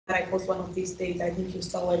I post one of these days, I think you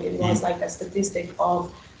saw it. It was like a statistic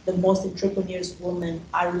of the most entrepreneurs women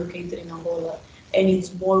are located in Angola, and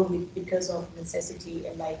it's more with because of necessity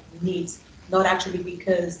and like needs, not actually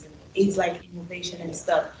because it's like innovation and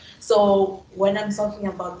stuff. So when I'm talking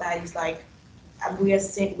about that, it's like we are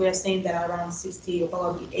saying that around 60 or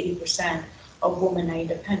probably 80% of women are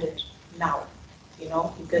independent now,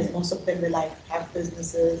 because most of them they like have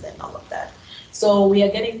businesses and all of that. So we are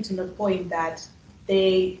getting to the point that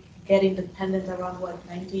they get independent around what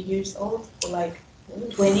 19 years old or like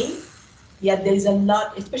 20. Yeah, there is a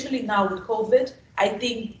lot, especially now with COVID. I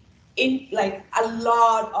think in like a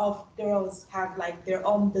lot of girls have like their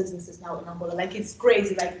own businesses now in Angola. Like it's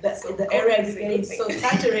crazy. Like the area is getting so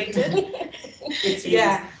saturated.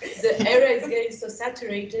 Yeah, the area is getting so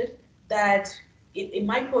saturated that in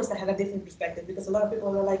my post I had a different perspective because a lot of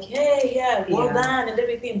people were like, hey, yeah, well done and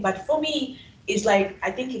everything. But for me, it's like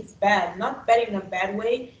I think it's bad. Not bad in a bad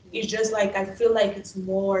way. It's just like I feel like it's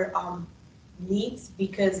more needs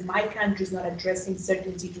because my country is not addressing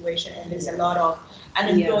certain situation and there's a lot of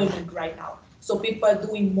unemployment right now. So people are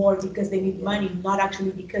doing more because they need money, not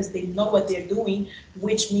actually because they know what they're doing,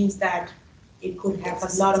 which means that it could have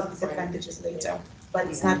a lot of disadvantages later. But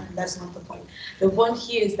it's not. That's not the point. The point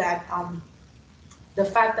here is that the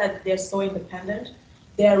fact that they're so independent,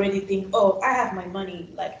 they already think, oh, I have my money,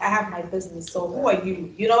 like I have my business. So who are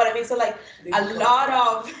you? You know what I mean? So like a lot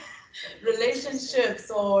of relationships,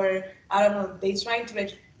 or I don't know, they trying to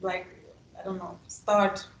like I don't know,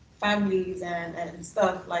 start families and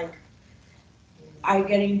stuff like are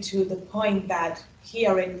getting to the point that he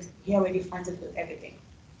already finds it with everything.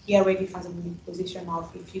 He already finds it in the position of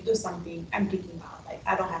if you do something, I'm kicking out. Like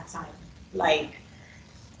I don't have time. Like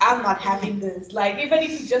I'm not having this. Like even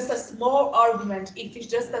if it's just a small argument, if it's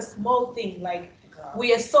just a small thing, like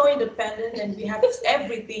we are so independent and we have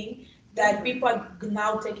everything that people are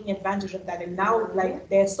now taking advantage of that. And now like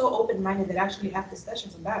they're so open minded that actually have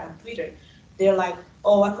discussions on that on Twitter. They're like,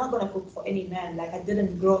 oh, I'm not gonna cook for any man. Like I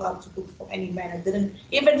didn't grow up to cook for any man. I didn't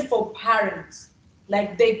even for parents.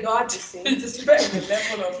 Like they got to the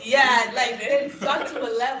level of yeah, like they got to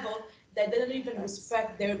a level that they don't even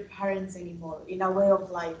respect their parents anymore in a way of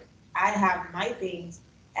like I have my things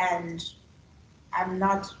and I'm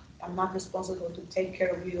not I'm not responsible to take care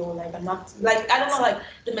of you or like I'm not like I don't know like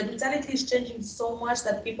the mentality is changing so much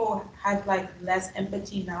that people have like less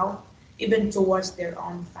empathy now even towards their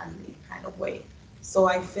own family kind of way. So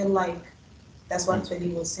I feel like that's what Tony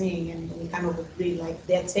was saying and we kind of agree like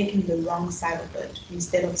they're taking the wrong side of it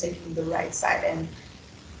instead of taking the right side and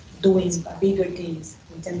doing bigger things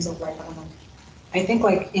in terms of like I don't know. I think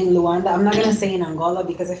like in Luanda, I'm not gonna say in Angola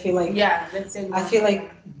because I feel like Yeah, let's say I feel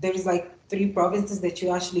like there's like three provinces that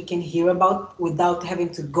you actually can hear about without having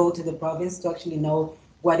to go to the province to actually know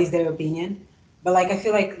what is their opinion. But like I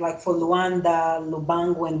feel like for Luanda,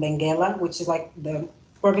 Lubango, and Benguela, which is like the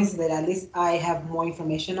provinces that at least I have more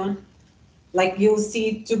information on, like you'll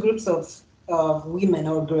see two groups of women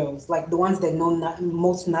or girls, like the ones that know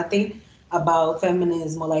most nothing about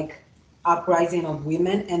feminism or like uprising of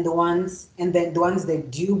women, and the ones that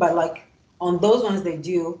do, but like on those ones that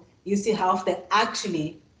do, you see half that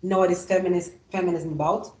actually know what is feminism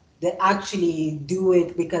about. They actually do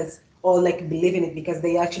it because or like believe in it because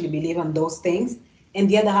they actually believe in those things, and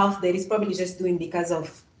the other half that is probably just doing because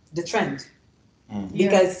of the trend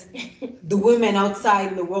because the women outside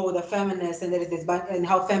in the world are feminists and there is this and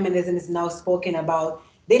how feminism is now spoken about,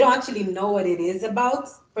 they don't actually know what it is about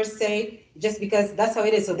per se, just because that's how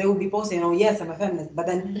it is. So they will be posting, oh yes, I'm a feminist, but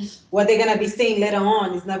then what they're gonna be saying later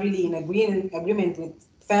on is not really in agreement with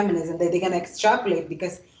feminism. That they're gonna extrapolate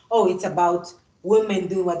because oh, it's about women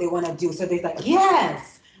doing what they want to do. So they're like,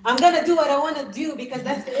 yes, I'm gonna do what I want to do because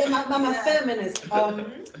I'm a feminist.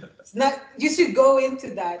 It's not. You should go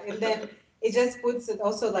into that, and then it just puts it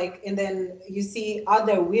also like, and then you see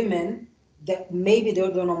other women that maybe they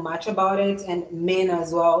don't know much about it, and men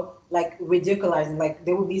as well, like ridiculizing. Like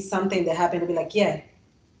there will be something that happened to be like, yeah,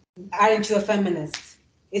 aren't you a feminist?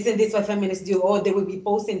 Isn't this what feminists do? Or they will be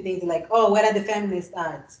posting things like, oh, what are the feminists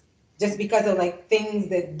at? Just because of like things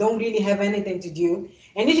that don't really have anything to do.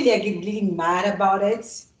 And usually I get really mad about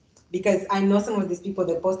it because I know some of these people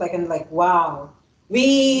that post like, I'm like, wow,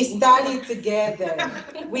 we studied together.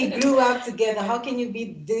 We grew up together. How can you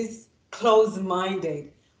be this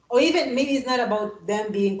close-minded? Or even maybe it's not about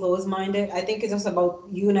them being close-minded. I think it's also about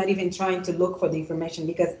you not even trying to look for the information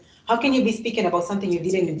because how can you be speaking about something you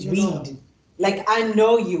didn't read? Like I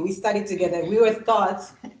know you, we studied together. We were taught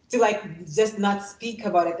to like just not speak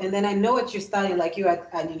about it. And then I know what you're studying, like you're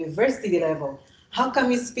at university level. How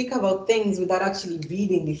come you speak about things without actually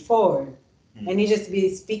reading before? and you just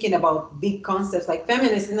be speaking about big concepts like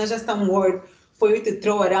feminist is not just some word for you to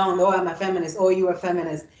throw around. Oh, I'm a feminist. Oh, you're a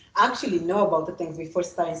feminist. Actually know about the things before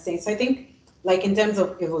starting saying. So I think, like in terms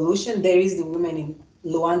of evolution, there is the women in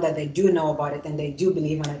Luanda that do know about it and they do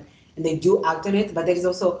believe in it and they do act on it. But there is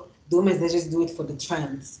also the women that just do it for the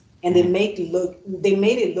trends and they made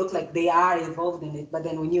it look like they are involved in it. But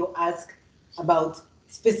then when you ask about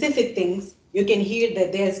specific things, you can hear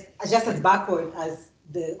that there's just as backward as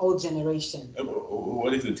the old generation.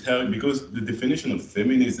 What is it tell? Because the definition of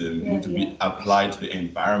feminism needs to be applied to the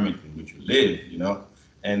environment in which you live, you know?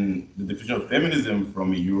 And the definition of feminism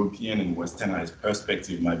from a European and westernized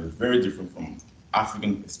perspective might be very different from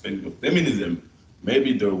African perspective of feminism.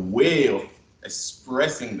 Maybe the way of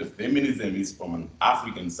expressing the feminism is from an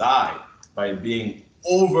African side by being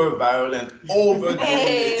over violent, over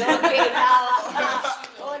Hey, okay, now.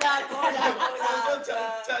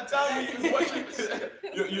 Tell me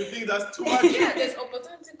what you think that's too much? Yeah, there's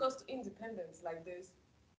opportunity cost to independence. Like this,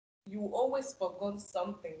 you always forgot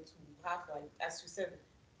something to have. Like as you said,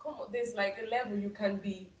 come on, there's like a level you can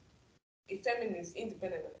be a feminist,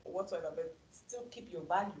 independent, whatsoever, but still keep your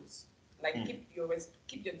values. Like keep your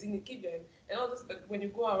dignity, keep your and all this. But when you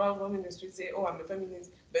go around running the street, say, "Oh, I'm a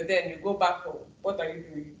feminist," but then you go back home. What are you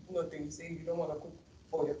doing? Nothing. You say you don't want to cook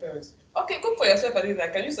for your parents. Okay, cook for yourself. At least,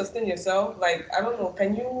 like, can you sustain yourself? Like, I don't know.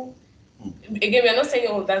 Can you? Again, we are not saying,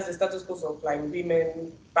 oh, that's the status quo of like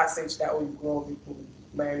women passage that, oh, you grow up, people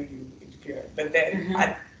marry you, educate. But then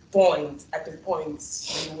at the point,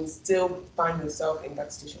 you will still find yourself in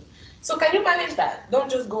that situation. So can you manage that?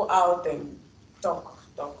 Don't just go out and talk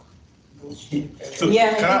bullshit. So,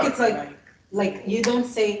 Yeah, I think it's like you don't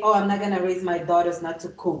say, oh, I'm not gonna raise my daughters not to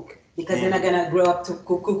cook because they're not gonna grow up to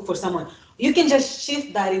cook for someone. You can just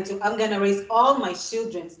shift that into I'm gonna raise all my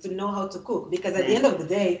children to know how to cook because at the end of the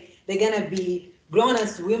day, they're gonna be grown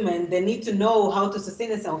as women. They need to know how to sustain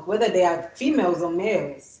themselves, whether they are females or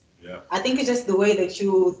males. yeah. I think it's just the way that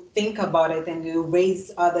you think about it and you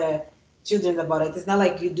raise other children about it. It's not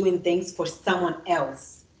like you're doing things for someone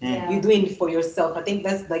else. You're doing it for yourself. I think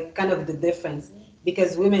that's like kind of the difference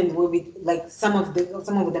because women will be like some of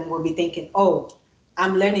them will be thinking, oh,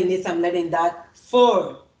 I'm learning this, I'm learning that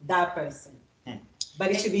for that person.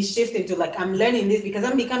 But it should be shifted to like I'm learning this because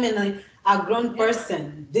I'm becoming a grown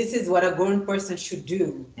person. This is what a grown person should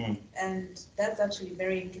do. And that's actually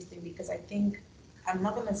very interesting because I think I'm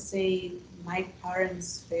not gonna say my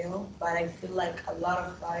parents fail, but I feel like a lot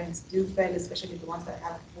of parents do fail, especially the ones that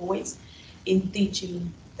have boys, in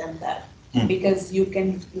teaching them that. Because you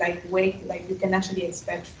can you can actually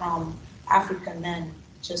expect from African men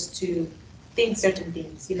just to think certain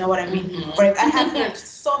things. You know what I mean? But I have heard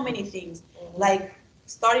so many things, like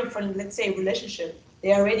starting from let's say relationship,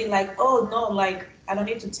 they're already like, oh no, like I don't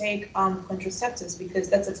need to take contraceptives because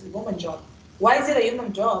that's a woman job. Why is it a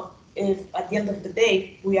human job if at the end of the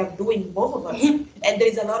day we are doing both of us and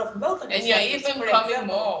there's a lot of milk on And the you're surface, even for coming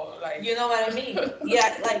example. more, like You know what I mean?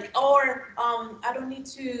 Yeah, like or I don't need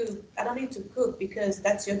to cook because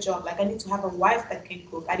that's your job. Like I need to have a wife that can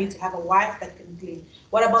cook. I need to have a wife that can clean.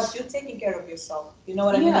 What about you taking care of yourself? You know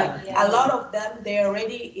what I mean? Like a lot of them they're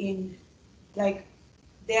already in like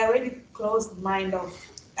they're already closed mind of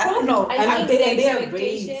I don't know. I think mean, the they are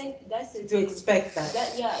expectation, raised that's the to thing. expect that.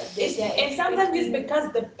 And sometimes it's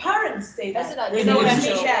because the parents say That's that. what You know what I mean?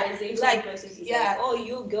 socialization Like, process is yeah. like, oh,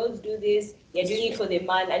 you girls do this, you're doing it for the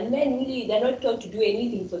man, and men really they're not taught to do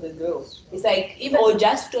anything for the girls. It's like or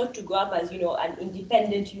just taught to grow up as an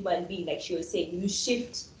independent human being, like she was saying. You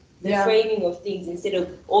shift the framing of things instead of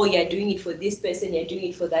oh, you're doing it for this person, you're doing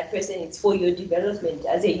it for that person. It's for your development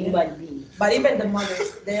as a human being. But even the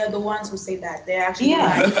mothers, they are the ones who say that. They're actually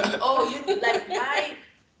like, oh,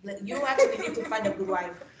 you actually need to find a good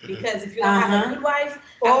wife because if you don't have a good wife,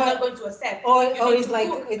 I'm not going to accept. Or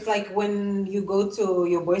it's like when you go to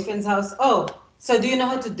your boyfriend's house. Oh, so do you know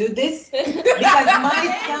how to do this? Because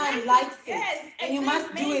my son likes it, Yes, and you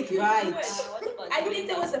must do it right. I think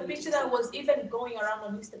there was a picture that was even going around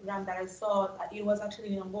on Instagram that I saw. It was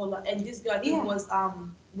actually in Angola, and this girl, it was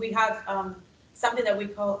we have something that we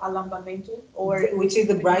call alambamento, or which is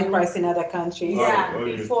the bride price in other countries. Yeah,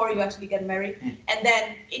 before you actually get married. And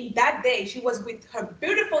then in that day, she was with her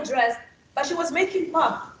beautiful dress, but she was making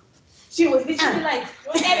pop. She was literally like,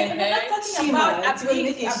 and we're not talking about a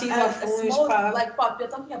big, a small like pop. We're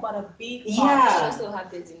talking about a big pop. Yeah. It also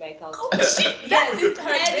happens in my culture. Oh shit! Yes, it's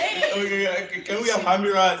her day. Okay, can we have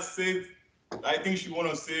Hamira say? I think she want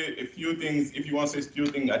to say a few things. If you want to say a few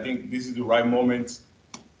things, I think this is the right moment.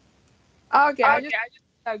 Okay, I just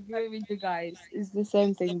agree with you guys. It's the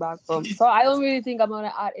same thing back home. So I don't really think I'm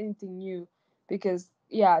gonna add anything new because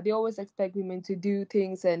yeah, they always expect women to do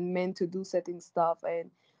things and men to do certain stuff,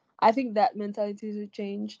 and I think that mentality should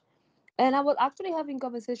change. And I was actually having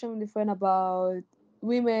conversation with a friend about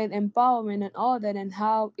women empowerment and all that, and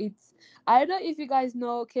how it's. I don't know if you guys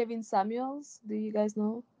know Kevin Samuels. Do you guys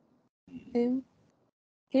know him?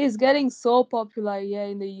 He's getting so popular here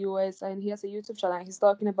in the US, and he has a YouTube channel. He's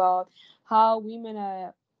talking about how women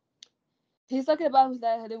are. He's talking about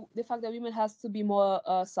the fact that women has to be more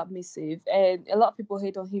submissive, and a lot of people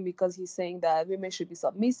hate on him because he's saying that women should be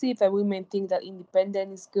submissive, and women think that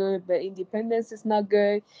independence is good, but independence is not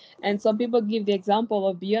good. And some people give the example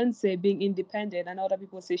of Beyonce being independent, and other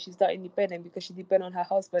people say she's not independent because she depends on her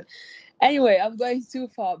husband. Anyway, I'm going too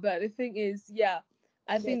far, but the thing is, yeah,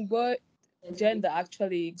 I think both gender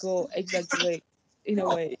actually go exaggerate in a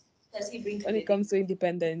way Does he bring to when the it comes to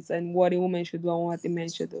independence and what a woman should do and what a man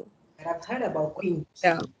should do. But I've heard about Queen.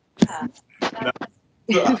 Yeah.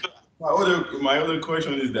 So my other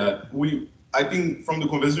question is that I think from the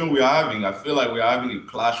conversation we are having, I feel like we are having a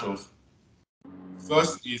clash of.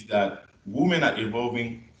 First is that women are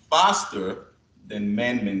evolving faster than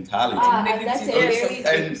men mentality. and that's a very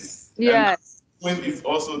and Yeah. point is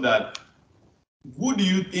also that who do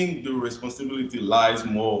you think the responsibility lies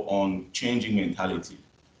more on changing mentality?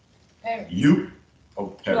 Parents. You or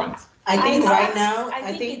parents? I think I- right now,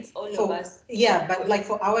 I think it's all of for, us. yeah, but like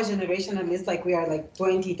for our generation, at least like we are like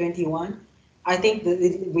 2021, I think that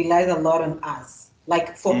it relies a lot on us.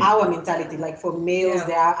 Like for our mentality, like for males, Yeah.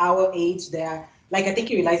 they are our age, they are like I think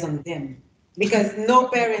it relies on them because no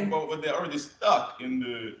parent, But they're already stuck in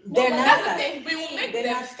the. they're but not that's the that. thing. We will make They're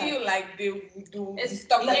them not stuck. feel like they would do It's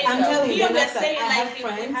stuff like, I'm telling you, here they're we're not stuck. saying I have like if we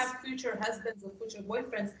friends. have future husbands or future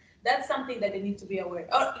boyfriends, that's something that they need to be aware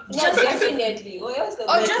of. No, Just as definitely. Or else the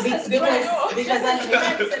or just as because- friends, because just as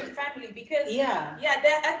I- friends and family, because Yeah.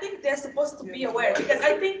 I think they're supposed to be aware, because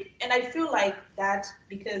I think, and I feel like that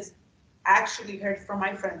because I actually heard from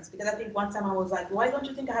my friends, because I think one time I was like, why don't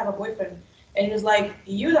you think I have a boyfriend? And he was like,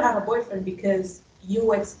 you don't have a boyfriend because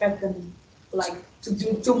you expect them like to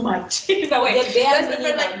do too much in a way. The bare That's the thing,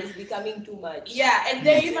 minimum like, is becoming too much. yeah, and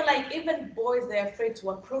they're even like, even boys, they're afraid to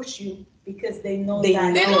approach you because they know They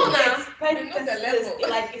that know. They know now. it's They know the level.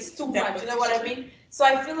 like it's too much. You know what I mean? So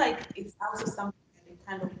I feel like it's also something that they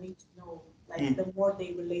kind of need to know. Like the more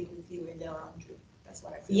they relate with you and they're around you, that's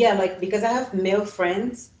what I feel. Yeah, like because I have male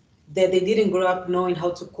friends that they didn't grow up knowing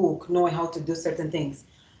how to cook, knowing how to do certain things.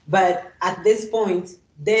 But at this point,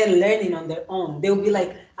 they're learning on their own. They'll be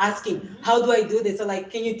like asking, how do I do this? Or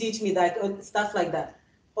like, can you teach me that? Or stuff like that.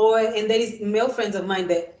 Or and there is male friends of mine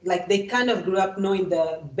that like they kind of grew up knowing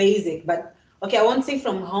the basic, but okay, I won't say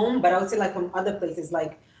from home, but I would say like from other places.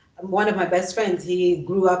 Like one of my best friends, he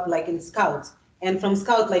grew up like in scouts. And from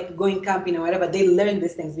scout, like going camping or whatever, they learn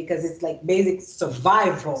these things because it's like basic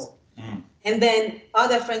survival. And then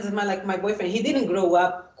other friends of mine, like my boyfriend, he didn't grow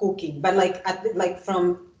up cooking, but like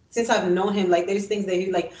from since I've known him, like there's things that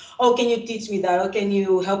he like, oh, can you teach me that? Or can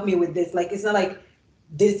you help me with this? Like it's not like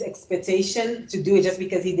this expectation to do it just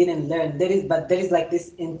because he didn't learn. There is like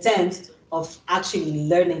this intent of actually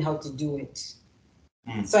learning how to do it.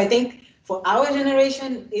 So I think for our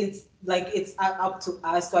generation, it's up to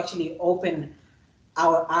us to actually open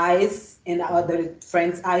our eyes and our other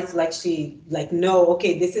friends' eyes to actually like know,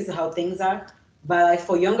 okay, this is how things are. But like,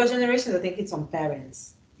 for younger generations, I think it's on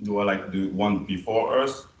parents. Do I like the one before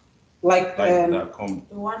us? Like That come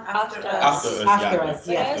The one After after us. us. After us,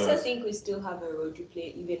 But I after also us. think we still have a role to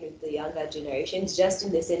play even with the younger generations, just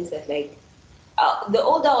in the sense that like the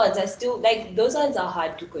older ones are still like those ones are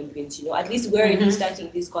hard to convince, at least we're already starting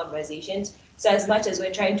these conversations. So as much as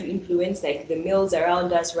we're trying to influence like the males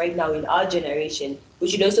around us right now in our generation, we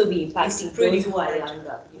should also be impacting pretty those who are hard.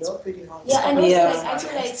 younger, It's pretty hard. Yeah, and also Yeah. like I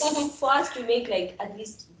feel like for us to make like at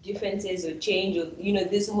least differences or change or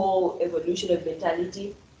this whole evolution of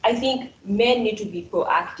mentality, I think men need to be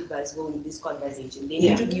proactive as well in this conversation. They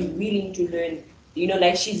need to be willing to learn.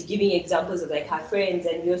 Like she's giving examples of like her friends,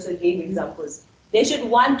 and you also gave examples. They should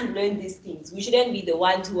want to learn these things. We shouldn't be the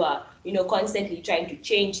ones who are constantly trying to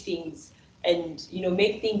change things and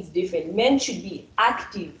make things different. Men should be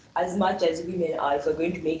active as much as women are if we're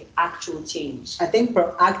going to make actual change. I think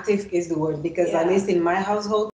proactive is the word because at Yeah. least in my household,